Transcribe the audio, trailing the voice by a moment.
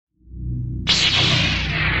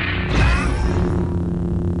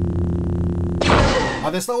Hi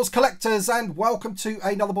there, Star Wars collectors, and welcome to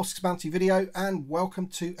another Bossk Bounty video, and welcome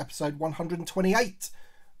to episode 128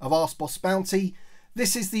 of Ask Boss Bounty.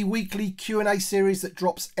 This is the weekly Q&A series that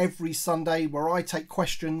drops every Sunday, where I take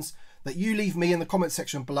questions that you leave me in the comment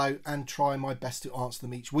section below and try my best to answer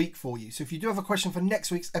them each week for you. So if you do have a question for next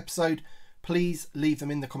week's episode, please leave them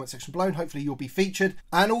in the comment section below and hopefully you'll be featured.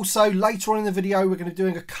 And also later on in the video, we're going to be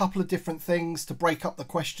doing a couple of different things to break up the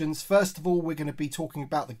questions. First of all, we're going to be talking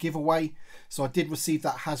about the giveaway. So I did receive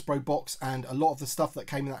that Hasbro box, and a lot of the stuff that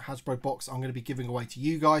came in that Hasbro box I'm going to be giving away to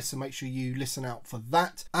you guys, so make sure you listen out for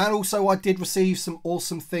that. And also I did receive some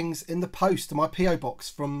awesome things in the post to my PO box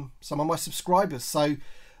from some of my subscribers, so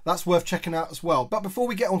that's worth checking out as well. But before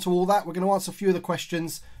we get onto all that, we're going to answer a few of the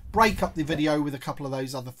questions, break up the video with a couple of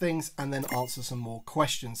those other things, and then answer some more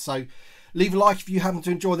questions. So leave a like if you happen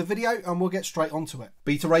to enjoy the video, and we'll get straight onto it.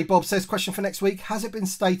 Beta Ray Bob says, question for next week: has it been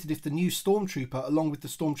stated if the new Stormtrooper, along with the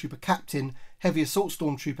Stormtrooper Captain, Heavy Assault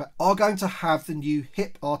Stormtrooper, are going to have the new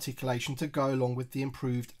hip articulation to go along with the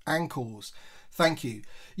improved ankles? Thank you.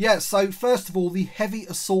 Yeah, so first of all, the Heavy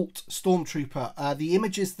Assault Stormtrooper, the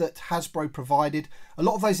images that Hasbro provided, a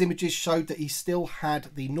lot of those images showed that he still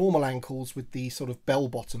had the normal ankles with the sort of bell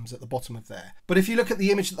bottoms at the bottom of there. But if you look at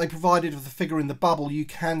the image that they provided of the figure in the bubble, you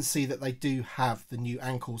can see that they do have the new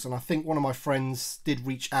ankles. And I think one of my friends did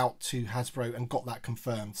reach out to Hasbro and got that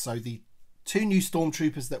confirmed. So the two new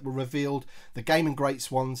Stormtroopers that were revealed, the Game & Greats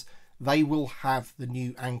ones, they will have the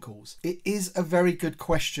new ankles. It is a very good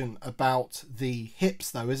question about the hips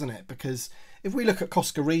though, isn't it? Because if we look at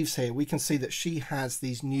Koska Reeves here, we can see that she has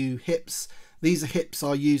these new hips. These hips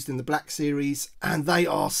are used in the Black Series, and they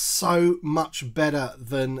are so much better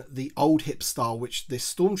than the old hip style which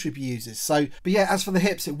this Stormtrooper uses. So, but yeah, as for the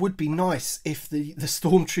hips, it would be nice if the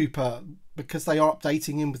Stormtrooper, because they are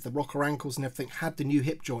updating him with the rocker ankles and everything, had the new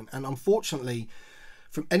hip joint. And unfortunately,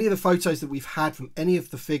 from any of the photos that we've had from any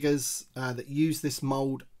of the figures that use this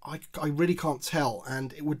mold, I really can't tell,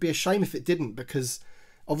 and it would be a shame if it didn't, because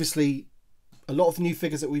obviously a lot of the new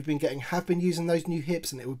figures that we've been getting have been using those new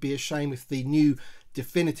hips, and it would be a shame if the new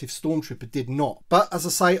definitive Stormtrooper did not. But as I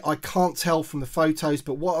say, I can't tell from the photos,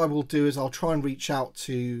 but what I will do is I'll try and reach out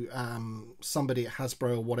to somebody at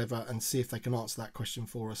Hasbro or whatever and see if they can answer that question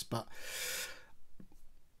for us. But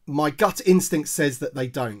my gut instinct says that they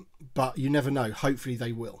don't, but you never know. Hopefully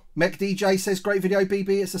they will. Mech DJ says, great video, BB.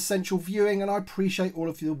 It's essential viewing, and I appreciate all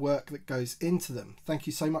of the work that goes into them. Thank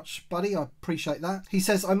you so much, buddy. I appreciate that. He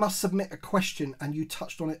says, I must submit a question, and you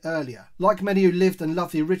touched on it earlier. Like many who lived and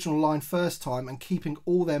loved the original line first time and keeping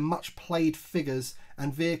all their much played figures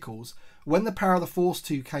and vehicles, when the Power of the Force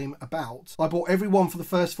 2 came about, I bought every one for the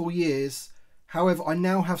first 4 years. However, I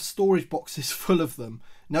now have storage boxes full of them.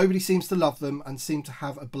 Nobody seems to love them and seem to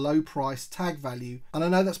have a below price tag value. And I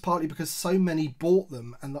know that's partly because so many bought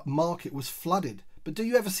them and the market was flooded. But do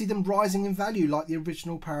you ever see them rising in value like the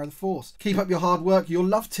original Power of the Force? Keep up your hard work. You'll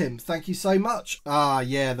love Tim. Thank you so much. Ah,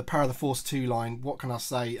 yeah, the Power of the Force 2 line. What can I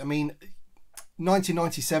say? I mean,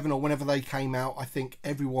 1997 or whenever they came out, I think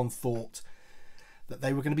everyone thought that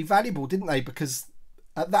they were going to be valuable, didn't they? Because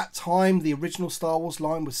at that time, the original Star Wars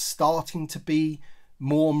line was starting to be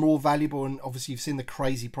more and more valuable, and obviously you've seen the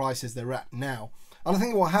crazy prices they're at now. And I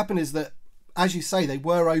think what happened is that, as you say, they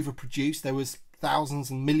were overproduced. There was thousands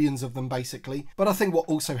and millions of them basically. But I think what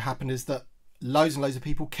also happened is that loads and loads of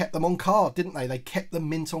people kept them on card, didn't they? They kept them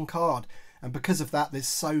mint on card. And because of that, there's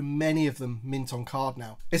so many of them mint on card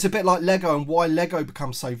now. It's a bit like Lego and why Lego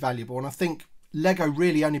becomes so valuable. And I think Lego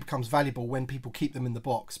really only becomes valuable when people keep them in the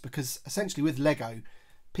box, because essentially with Lego,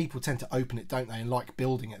 people tend to open it, don't they, and like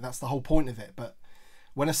building it. That's the whole point of it. But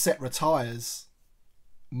when a set retires,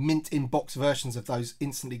 mint in box versions of those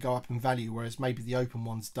instantly go up in value, whereas maybe the open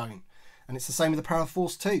ones don't. And it's the same with the Power of the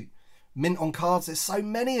Force 2. Mint on cards, there's so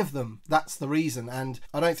many of them. That's the reason. And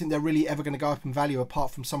I don't think they're really ever going to go up in value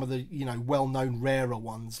apart from some of the, you know, well-known rarer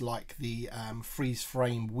ones like the freeze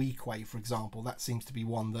frame Weequay, for example. That seems to be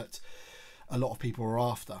one that a lot of people are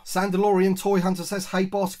after. Sandalorian Toy Hunter says, hey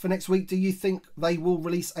Bossk, for next week, do you think they will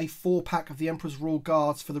release a 4-pack of the Emperor's Royal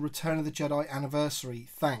Guards for the Return of the Jedi anniversary?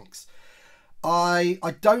 Thanks. I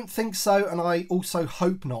don't think so, and I also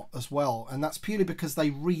hope not as well. And that's purely because they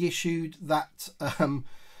reissued that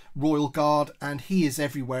Royal Guard, and he is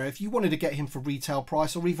everywhere. If you wanted to get him for retail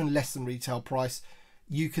price or even less than retail price,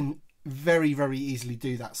 you can very, very easily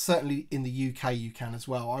do that. Certainly in the UK you can as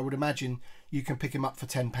well. I would imagine you can pick him up for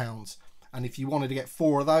 £10. And if you wanted to get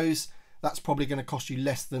 4 of those, that's probably going to cost you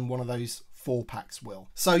less than one of those 4-packs will.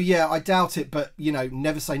 So yeah, I doubt it, but you know,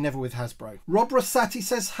 never say never with Hasbro. Rob Rossati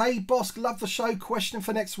says, hey Bossk, love the show. Question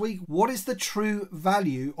for next week. What is the true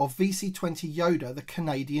value of VC20 Yoda, the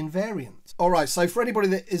Canadian variant? All right, so for anybody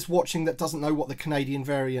that is watching that doesn't know what the Canadian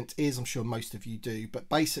variant is, I'm sure most of you do, but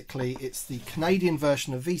basically it's the Canadian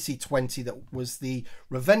version of VC20 that was the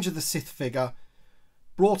Revenge of the Sith figure,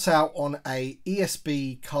 brought out on a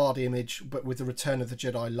ESB card image, but with the Return of the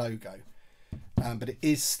Jedi logo. But it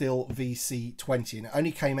is still VC20, and it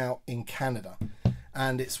only came out in Canada,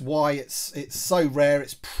 and it's why it's so rare.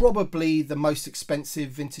 It's probably the most expensive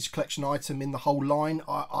vintage collection item in the whole line,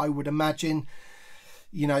 I would imagine.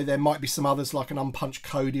 You know, there might be some others like an Unpunched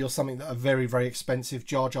Cody or something that are very, very expensive.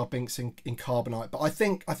 Jar Jar Binks in carbonite, but I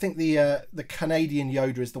think the Canadian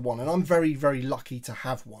Yoda is the one, and I'm very, very lucky to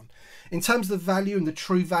have one. In terms of the value and the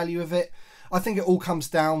true value of it, I think it all comes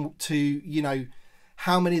down to, you know,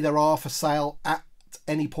 how many there are for sale at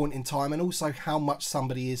any point in time, and also how much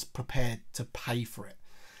somebody is prepared to pay for it.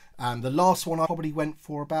 The last one I probably went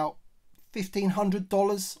for about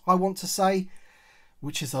 $1,500, I want to say,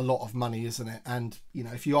 which is a lot of money, isn't it? And, you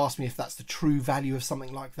know, if you ask me if that's the true value of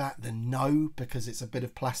something like that, then no, because it's a bit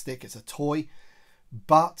of plastic, it's a toy.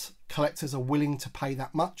 But collectors are willing to pay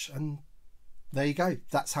that much, and there you go.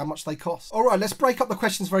 That's how much they cost. All right, let's break up the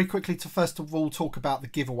questions very quickly to first of all talk about the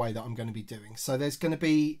giveaway that I'm going to be doing. So there's going to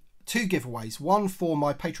be 2 giveaways, one for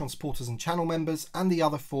my Patreon supporters and channel members, and the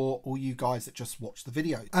other for all you guys that just watch the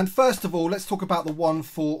video. And first of all, let's talk about the one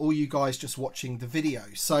for all you guys just watching the video.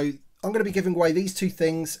 So I'm going to be giving away these 2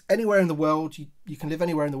 things anywhere in the world. You can live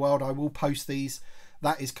anywhere in the world. I will post these.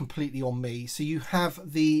 That is completely on me. So you have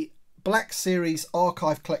the Black Series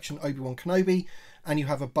Archive Collection Obi-Wan Kenobi, and you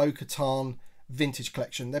have a Bo-Katan Vintage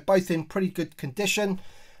Collection. They're both in pretty good condition,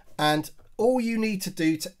 and all you need to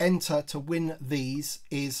do to enter to win these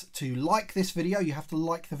is to like this video. You have to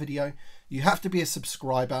like the video, you have to be a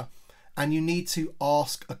subscriber, and you need to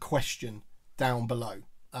ask a question down below.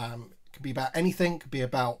 It could be about anything, could be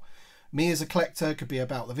about me as a collector, could be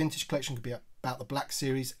about the vintage collection, could be about the Black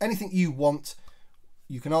Series, anything you want.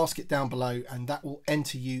 You can ask it down below, and that will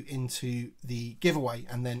enter you into the giveaway.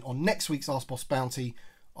 And then on next week's Ask Boss Bounty,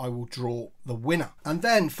 I will draw the winner. And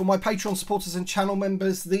then for my Patreon supporters and channel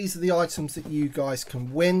members, these are the items that you guys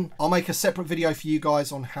can win. I'll make a separate video for you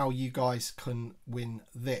guys on how you guys can win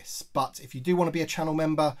this. But if you do want to be a channel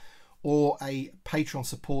member or a Patreon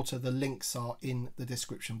supporter, the links are in the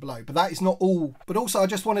description below. But that is not all. But also I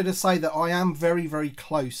just wanted to say that I am very, very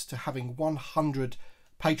close to having 100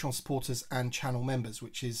 Patreon supporters and channel members,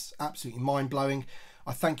 which is absolutely mind-blowing.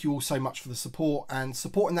 I thank you all so much for the support, and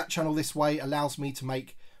supporting that channel this way allows me to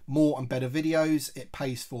make more and better videos. It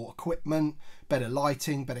pays for equipment, better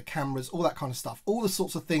lighting, better cameras, all that kind of stuff, all the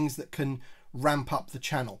sorts of things that can ramp up the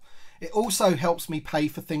channel. It also helps me pay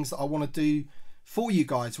for things that I want to do for you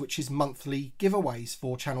guys, which is monthly giveaways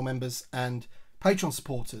for channel members and Patreon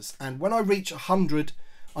supporters. And when I reach 100,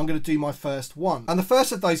 I'm going to do my first one. And the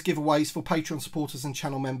first of those giveaways for Patreon supporters and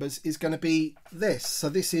channel members is going to be this. So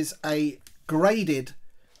this is a graded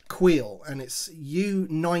Queel, and it's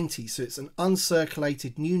U90, so it's an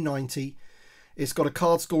uncirculated U90. It's got a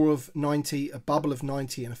card score of 90, a bubble of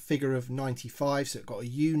 90, and a figure of 95, so it's got a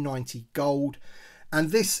U90 gold.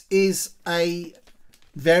 And this is a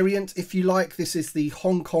variant, if you like. This is the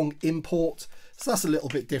Hong Kong import, so that's a little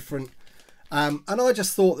bit different. And I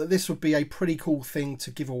just thought that this would be a pretty cool thing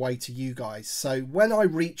to give away to you guys. So when I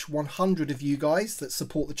reach 100 of you guys that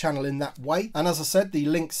support the channel in that way, and as I said, the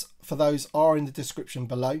links for those are in the description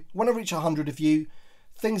below. When I reach 100 of you,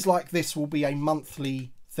 things like this will be a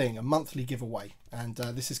monthly thing, a monthly giveaway. And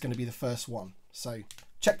this is going to be the first one. So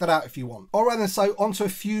check that out if you want. All right then, so on to a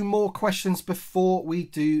few more questions before we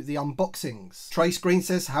do the unboxings. Trace Green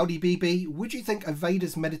says, howdy BB, would you think a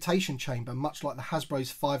Vader's meditation chamber, much like the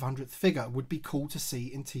Hasbro's 500th figure, would be cool to see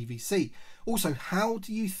in TVC? Also, how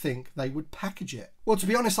do you think they would package it? Well, to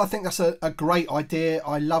be honest, I think that's a great idea.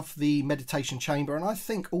 I love the meditation chamber, and I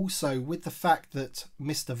think also with the fact that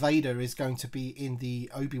Mr. Vader is going to be in the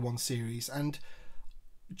Obi-Wan series, and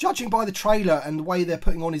judging by the trailer and the way they're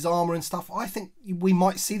putting on his armor and stuff, I think we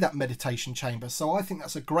might see that meditation chamber. So I think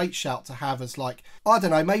that's a great shout to have as, like, I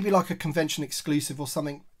don't know, maybe like a convention exclusive or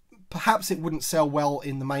something. Perhaps it wouldn't sell well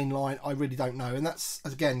in the main line. I really don't know. And that's,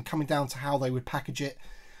 again, coming down to how they would package it.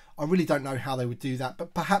 I really don't know how they would do that,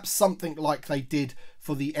 but perhaps something like they did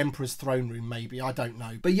for the Emperor's Throne Room, maybe. I don't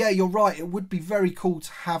know. But yeah, you're right. It would be very cool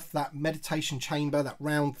to have that meditation chamber, that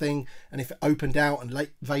round thing, and if it opened out and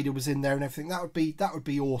Vader was in there and everything, that would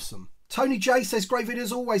be awesome. Tony J says, great video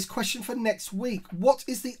as always. Question for next week. What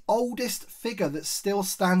is the oldest figure that still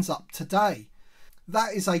stands up today?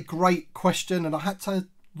 That is a great question, and I had to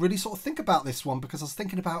really sort of think about this one, because I was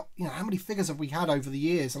thinking about, you know, how many figures have we had over the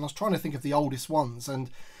years, and I was trying to think of the oldest ones, and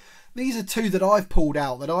these are two that I've pulled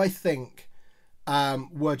out that I think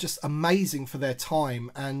were just amazing for their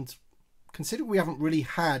time. And considering we haven't really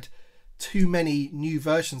had too many new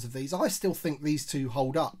versions of these, I still think these two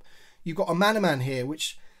hold up. You've got a Man-O-Man here,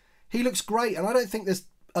 which he looks great, and I don't think there's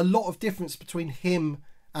a lot of difference between him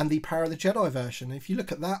and the Power of the Jedi version. If you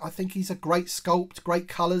look at that, I think he's a great sculpt, great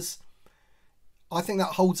colours. I think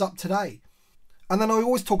that holds up today. And then I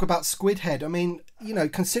always talk about Squidhead. I mean, you know,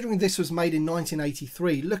 considering this was made in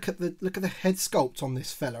 1983, look at the head sculpt on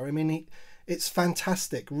this fella. I mean, it's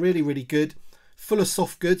fantastic, really, really good. Full of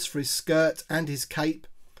soft goods for his skirt and his cape.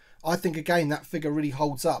 I think, again, that figure really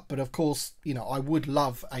holds up. But of course, you know, I would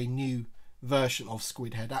love a new version of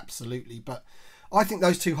Squidhead, absolutely. But I think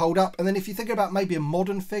those two hold up. And then if you think about maybe a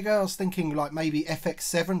modern figure, I was thinking like maybe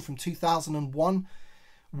FX7 from 2001.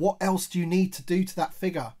 What else do you need to do to that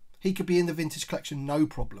figure? He could be in the vintage collection, no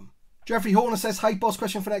problem. Jeffrey Horner says, hey boss,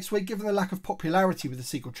 question for next week. Given the lack of popularity with the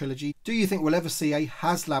sequel trilogy, do you think we'll ever see a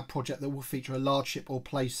HasLab project that will feature a large ship or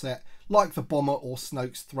playset like the bomber or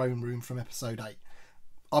Snoke's throne room from episode 8?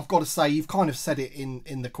 I've got to say, you've kind of said it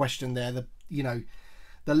in the question there,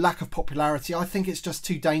 the lack of popularity. I think it's just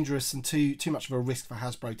too dangerous and too much of a risk for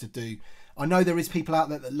Hasbro to do. I know there is people out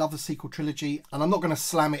there that love the sequel trilogy, and I'm not going to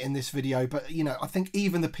slam it in this video, but you know, I think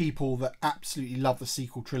even the people that absolutely love the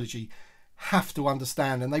sequel trilogy have to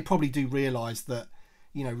understand, and they probably do realise that,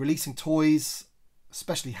 you know, releasing toys,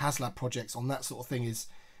 especially HasLab projects on that sort of thing is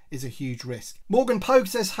a huge risk. Morgan Pogue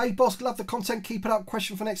says, hey Bossk, love the content, keep it up.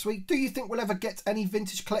 Question for next week, do you think we'll ever get any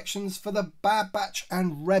vintage collections for the Bad Batch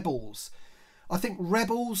and Rebels? I think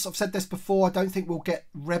Rebels, I've said this before, I don't think we'll get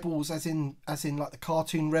Rebels as in like the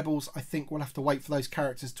cartoon Rebels. I think we'll have to wait for those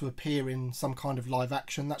characters to appear in some kind of live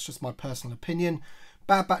action. That's just my personal opinion.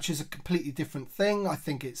 Bad Batch is a completely different thing. I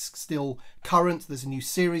think it's still current. There's a new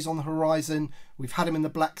series on the horizon. We've had them in the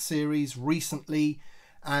Black series recently,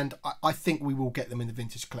 and I think we will get them in the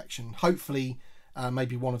vintage collection. Hopefully,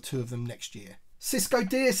 maybe one or two of them next year. Cisco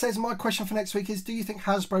Deer says, my question for next week is, do you think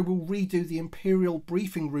Hasbro will redo the Imperial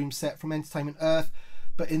Briefing Room set from Entertainment Earth,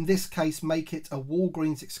 but in this case make it a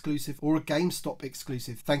Walgreens exclusive or a GameStop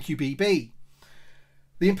exclusive? Thank you, BB.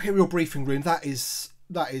 The Imperial Briefing Room, that is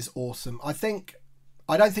awesome. I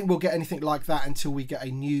don't think we'll get anything like that until we get a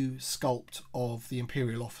new sculpt of the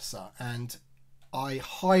Imperial officer, and I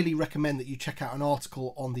highly recommend that you check out an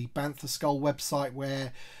article on the Banthaskull website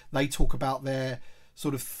where they talk about their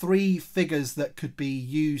sort of 3 figures that could be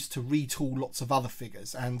used to retool lots of other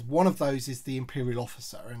figures, and one of those is the Imperial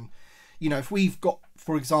officer. And you know, if we've got,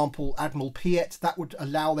 for example, Admiral Piet, that would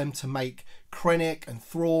allow them to make Krennic and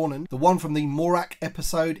Thrawn, and the one from the Morak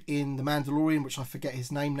episode in The Mandalorian, which I forget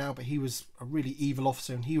his name now, but he was a really evil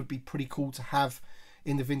officer, and he would be pretty cool to have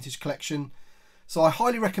in the vintage collection. So I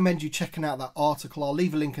highly recommend you checking out that article. I'll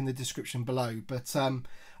leave a link in the description below. But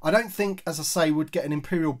I don't think, as I say, we'd get an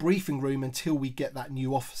Imperial Briefing Room until we get that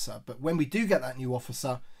new officer. But when we do get that new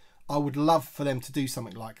officer, I would love for them to do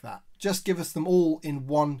something like that. Just give us them all in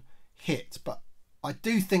one hit. But I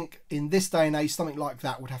do think in this day and age, something like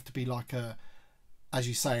that would have to be like a, as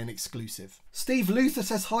you say, an exclusive. Steve Luther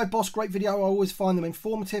says, hi boss, great video. I always find them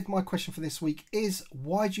informative. My question for this week is,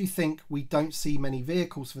 why do you think we don't see many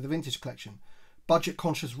vehicles for the vintage collection? Budget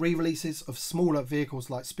conscious re-releases of smaller vehicles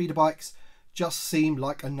like speeder bikes just seem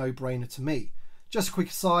like a no-brainer to me. Just a quick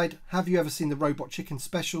aside, have you ever seen the Robot Chicken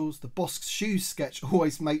specials? The Bossk shoes sketch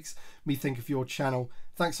always makes me think of your channel.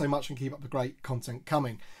 Thanks so much and keep up the great content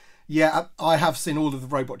coming. Yeah, I have seen all of the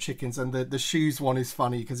Robot Chickens, and the shoes one is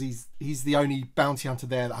funny because he's the only bounty hunter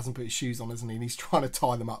there that hasn't put his shoes on, isn't he? And he's trying to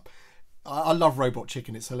tie them up. I love Robot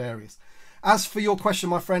Chicken, it's hilarious. As for your question,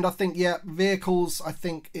 my friend, I think, yeah, vehicles, I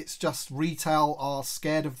think it's just retail are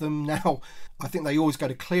scared of them now. I think they always go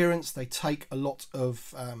to clearance. They take a lot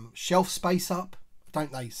of shelf space up,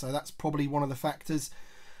 don't they? So that's probably one of the factors.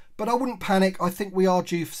 But I wouldn't panic. I think we are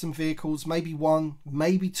due for some vehicles, maybe 1,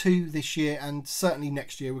 maybe 2 this year, and certainly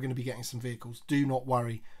next year we're going to be getting some vehicles. Do not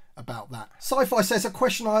worry about that. Sci-Fi says, a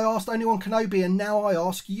question I asked only on Kenobi, and now I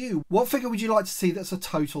ask you. What figure would you like to see that's a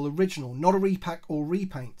total original, not a repack or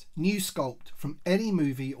repaint? New sculpt from any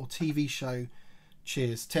movie or TV show.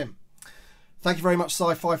 Cheers, Tim. Thank you very much,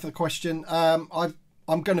 Sci-Fi, for the question. I'm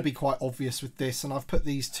going to be quite obvious with this, and I've put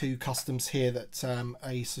these 2 customs here that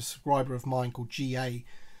a subscriber of mine called GA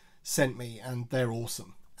sent me, and they're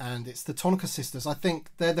awesome. And it's the Tonka sisters. I think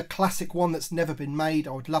they're the classic one that's never been made.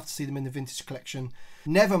 I would love to see them in the vintage collection.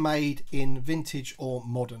 Never made in vintage or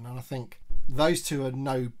modern. And I think those 2 are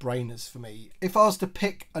no-brainers for me. If I was to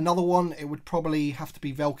pick another one, it would probably have to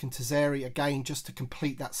be Velkin Tazeri, again, just to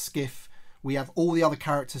complete that skiff We have all the other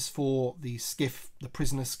characters for the skiff, the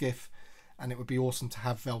prisoner skiff, and it would be awesome to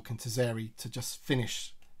have Velk and Tazeri to just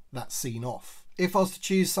finish that scene off. If I was to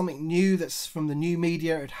choose something new that's from the new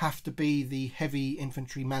media, it'd have to be the heavy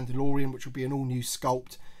infantry Mandalorian, which would be an all new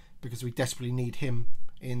sculpt, because we desperately need him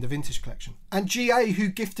in the vintage collection. And GA, who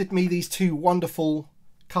gifted me these two wonderful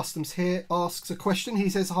customs here, asks a question. He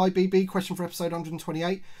says, hi BB, question for episode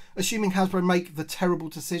 128. Assuming Hasbro make the terrible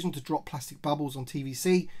decision to drop plastic bubbles on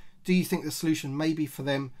TVC, do you think the solution may be for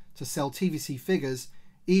them to sell TVC figures,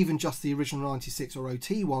 even just the original 96 or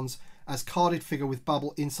OT ones, as carded figure with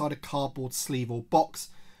bubble inside a cardboard sleeve or box,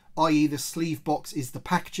 i.e. the sleeve box is the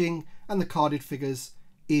packaging and the carded figures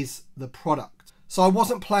is the product? So I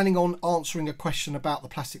wasn't planning on answering a question about the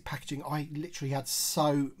plastic packaging. I literally had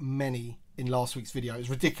so many in last week's video. It was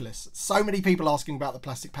ridiculous. So many people asking about the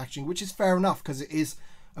plastic packaging, which is fair enough because it is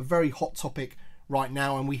a very hot topic right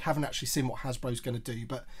now and we haven't actually seen what Hasbro's going to do.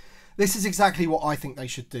 But this is exactly what I think they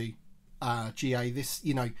should do. GA, this,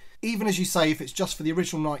 you know, even as you say, if it's just for the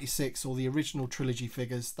original 96 or the original trilogy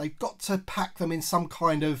figures, they've got to pack them in some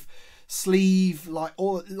kind of sleeve, like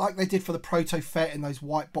they did for the Proto Fett in those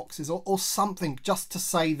white boxes, or something, just to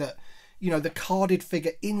say that, you know, the carded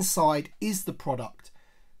figure inside is the product.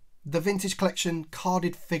 The vintage collection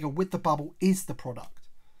carded figure with the bubble is the product.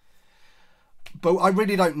 But I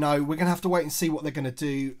really don't know. We're going to have to wait and see what they're going to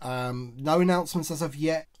do. No announcements as of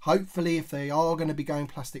yet. Hopefully, if they are going to be going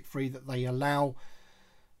plastic free, that they allow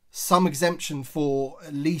some exemption for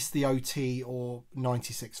at least the OT or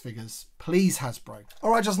 96 figures. Please, Hasbro.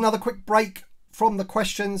 All right, just another quick break from the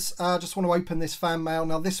questions. Just want to open this fan mail.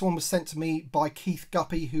 Now, this one was sent to me by Keith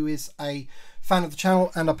Guppy, who is a fan of the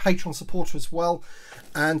channel and a Patreon supporter as well.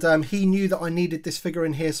 And he knew that I needed this figure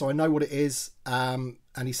in here, so I know what it is.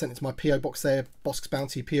 And he sent it to my PO box there, Bossk's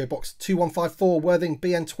Bounty, PO Box 2154, Worthing,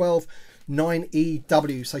 BN12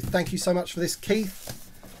 9EW. So thank you so much for this,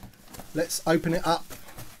 Keith. Let's open it up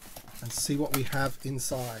and see what we have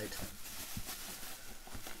inside.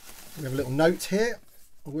 We have a little note here.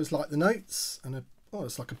 Always like the notes. And oh,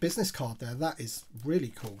 it's like a business card there. That is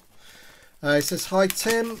really cool. It says, hi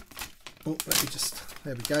Tim. Oh, let me just,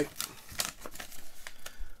 there we go.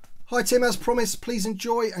 Hi Tim, as promised, please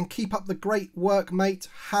enjoy and keep up the great work, mate.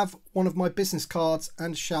 Have one of my business cards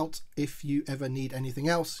and shout if you ever need anything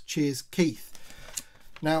else. Cheers, Keith.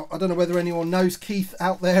 Now, I don't know whether anyone knows Keith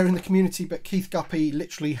out there in the community, but Keith Guppy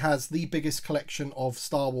literally has the biggest collection of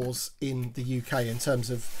Star Wars in the UK in terms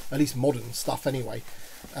of at least modern stuff anyway.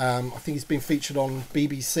 I think he's been featured on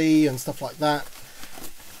BBC and stuff like that.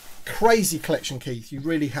 Crazy collection, Keith, you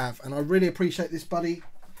really have. And I really appreciate this, buddy,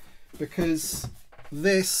 because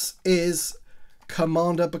this is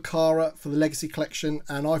Commander Bakara for the Legacy Collection,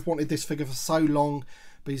 and I've wanted this figure for so long,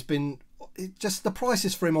 but he's been, just the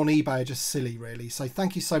prices for him on eBay are just silly, really. So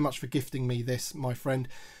thank you so much for gifting me this, my friend,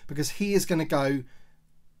 because he is going to go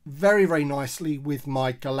very, very nicely with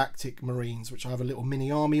my Galactic Marines, which I have a little mini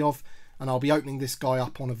army of, and I'll be opening this guy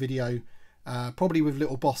up on a video, probably with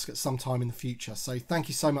little Bossk at some time in the future. So thank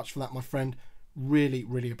you so much for that, my friend. Really,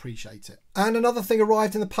 really appreciate it. And another thing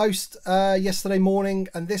arrived in the post yesterday morning,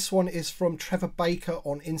 and this one is from Trevor Baker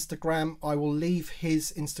on Instagram. I will leave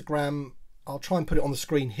his Instagram, I'll try and put it on the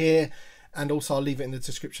screen here, and also I'll leave it in the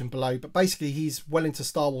description below. But basically, he's well into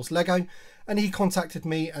Star Wars Lego, and he contacted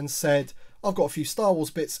me and said, I've got a few Star Wars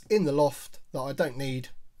bits in the loft that I don't need.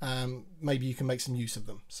 Maybe you can make some use of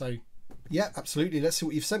them. So yeah, absolutely. Let's see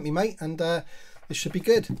what you've sent me, mate, and this should be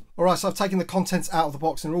good. All right, so I've taken the contents out of the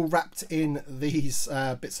box and they're all wrapped in these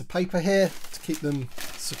bits of paper here to keep them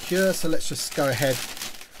secure. So let's just go ahead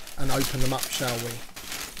and open them up, shall we?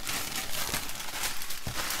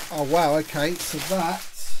 Oh wow, okay, so that,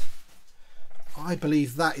 I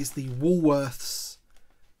believe that is the Woolworths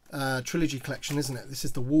trilogy collection, isn't it? This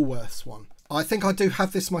is the Woolworths one. I think I do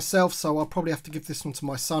have this myself, so I'll probably have to give this one to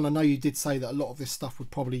my son. I know you did say that a lot of this stuff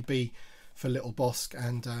would probably be for little Bossk,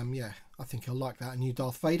 and yeah, I think he'll like that. A new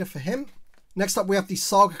Darth Vader for him. Next up, we have the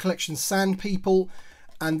Saga Collection Sand People,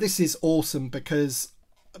 and this is awesome because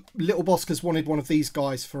little Bossk has wanted one of these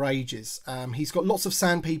guys for ages. He's got lots of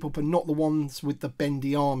Sand People, but not the ones with the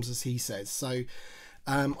bendy arms, as he says. So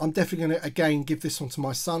I'm definitely going to, again, give this one to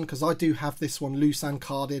my son, because I do have this one loose and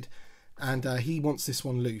carded, and he wants this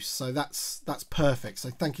one loose. So that's perfect. So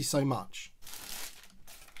thank you so much.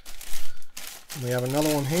 And we have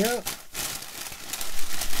another one here.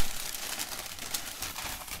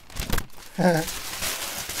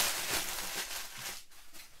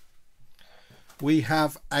 We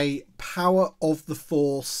have a Power of the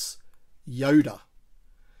Force Yoda.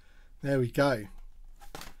 There we go.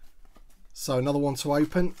 So another one to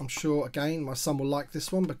open. I'm sure, again, my son will like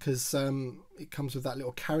this one because it comes with that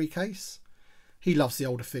little carry case. he loves the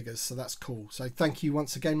older figures, so that's cool. So thank you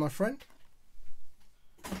once again, my friend.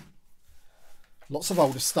 Lots of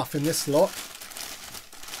older stuff in this lot.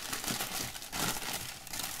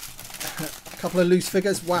 A couple of loose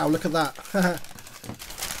figures. Wow, look at that.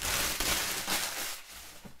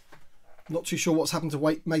 Not too sure what's happened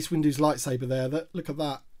to Mace Windu's lightsaber there. Look at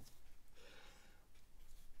that.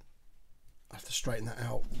 I have to straighten that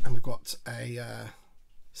out. And we've got a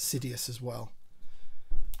Sidious as well.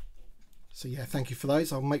 So yeah, thank you for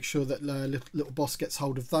those. I'll make sure that little Bossk gets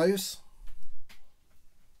hold of those.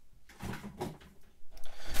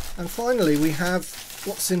 And finally we have,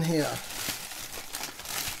 what's in here?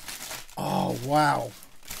 Oh wow.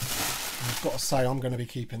 I've got to say, I'm going to be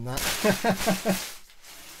keeping that.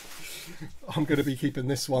 I'm going to be keeping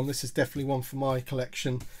this one. This is definitely one for my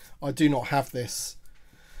collection. I do not have this.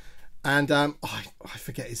 And I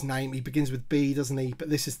forget his name. He begins with B, doesn't he? But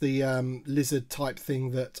this is the lizard type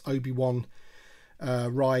thing that Obi-Wan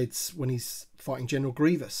rides when he's fighting General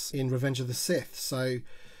Grievous in Revenge of the Sith. So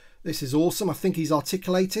this is awesome. I think he's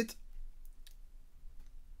articulated.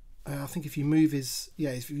 I think if you move his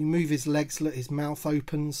legs, look, his mouth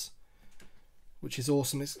opens, which is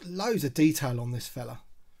awesome. There's loads of detail on this fella.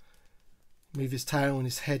 Move his tail and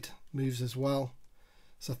his head moves as well.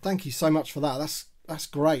 So thank you so much for that. That's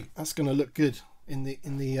great. That's going to look good in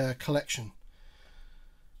the collection.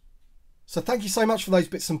 So thank you so much for those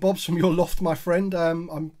bits and bobs from your loft, my friend.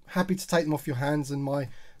 I'm happy to take them off your hands, and my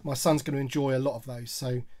son's going to enjoy a lot of those.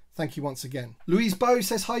 So thank you once again. Louise Bow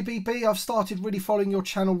says, hi BB, I've started really following your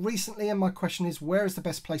channel recently, and my question is, where is the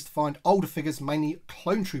best place to find older figures, mainly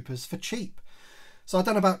clone troopers, for cheap? So I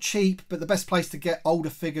don't know about cheap, but the best place to get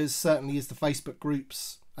older figures certainly is the Facebook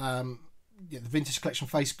groups. The Vintage Collection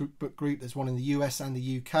Facebook group. There's one in the US and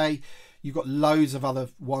the UK. You've got loads of other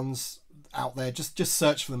ones out there. Just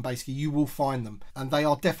search for them, basically. You will find them. And they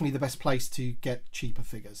are definitely the best place to get cheaper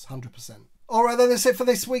figures, 100%. Alright then, that's it for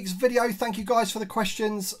this week's video. Thank you guys for the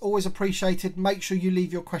questions. Always appreciated. Make sure you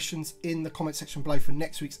leave your questions in the comment section below for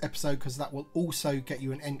next week's episode, because that will also get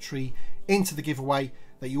you an entry into the giveaway.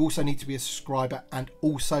 That you also need to be a subscriber and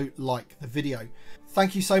also like the video.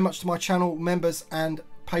 Thank you so much to my channel members and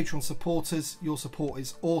Patreon supporters. Your support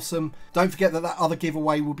is awesome. Don't forget that other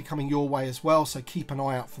giveaway will be coming your way as well, so keep an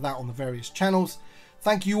eye out for that on the various channels.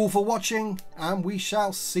 Thank you all for watching, and we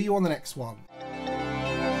shall see you on the next one.